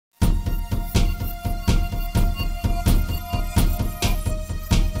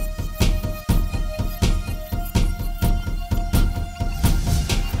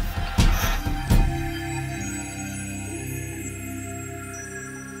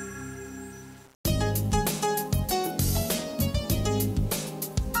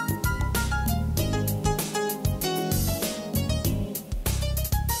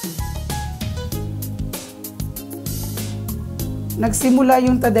Nagsimula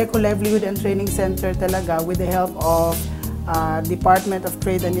yung Tadeco Livelihood and Training Center talaga with the help of Department of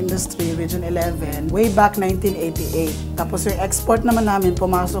Trade and Industry, Region 11, way back 1988. Tapos yung export naman namin,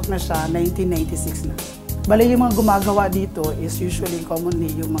 pumasok na siya 1996 na. Bale, yung mga gumagawa dito is usually commonly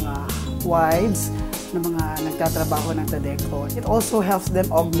yung mga wives na mga nagtatrabaho ng Tadeco. It also helps them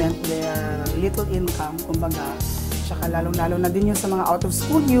augment their little income, kumbaga. Tsaka lalong-lalo na din yung sa mga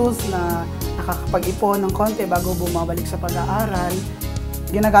out-of-school youth na nakakapag-ipon ng konti bago bumabalik sa pag-aaral.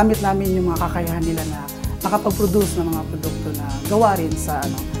 Ginagamit namin yung mga kakayahan nila na makapag-produce ng mga produkto na gawa rin sa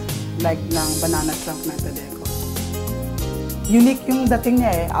like ng banana trunk ng Tadeco. Unique yung dating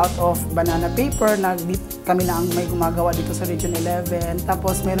niya out of banana paper na kami lang may gumagawa dito sa Region 11.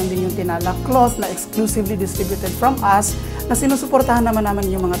 Tapos meron din yung tinala cloth na exclusively distributed from us na sinusuportahan naman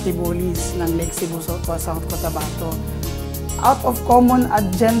yung mga tibulis ng Lake Cebu, South Cotabato. Out of common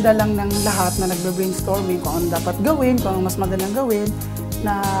agenda lang ng lahat na nagbe-brainstorming kung ano dapat gawin, kung ano mas madalang gawin,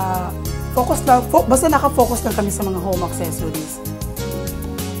 na focus lang, basta naka-focus lang kami sa mga home accessories.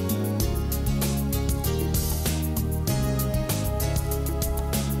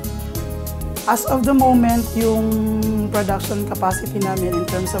 As of the moment, yung production capacity namin in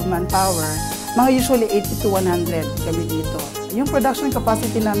terms of manpower, mga usually 80 to 100 kami dito. Yung production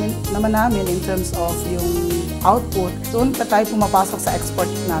capacity naman namin in terms of yung output, doon ka tayo pumapasok sa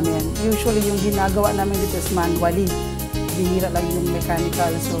export namin. Usually yung ginagawa namin dito is manually. Bihira lang yung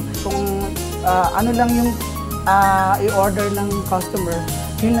mechanical. So kung ano lang yung i-order ng customer,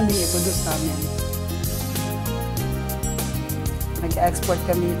 yun lang din i-produce namin. Nag-export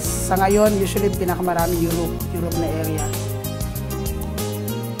kami. Sa ngayon, usually pinakamarami Europe na area.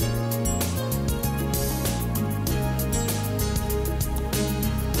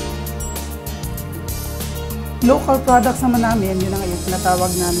 Local products naman namin, yun ang yung tinatawag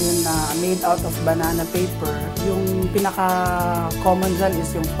namin na made out of banana paper. Yung pinaka-common dyan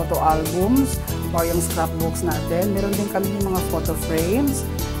is yung photo albums or yung scrapbooks natin. Meron din kami yung mga photo frames.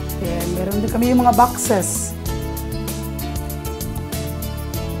 And meron din kami yung mga boxes.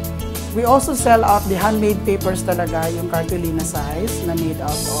 We also sell out the handmade papers talaga, yung cartolina size na made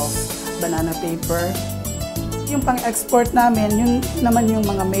out of banana paper. Yung pang-export namin, yun naman yung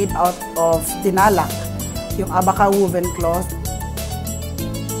mga made out of tinalak. Yung abaca woven+cloth.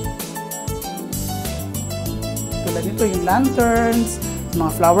 Tulad nito yung lanterns, yung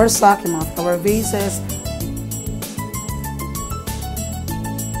mga flower sack, yung mga flower vases.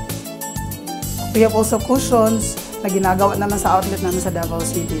 We have also cushions na ginagawa naman sa outlet namin sa Davao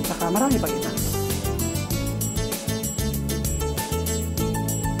City. Tsaka marami pang iba.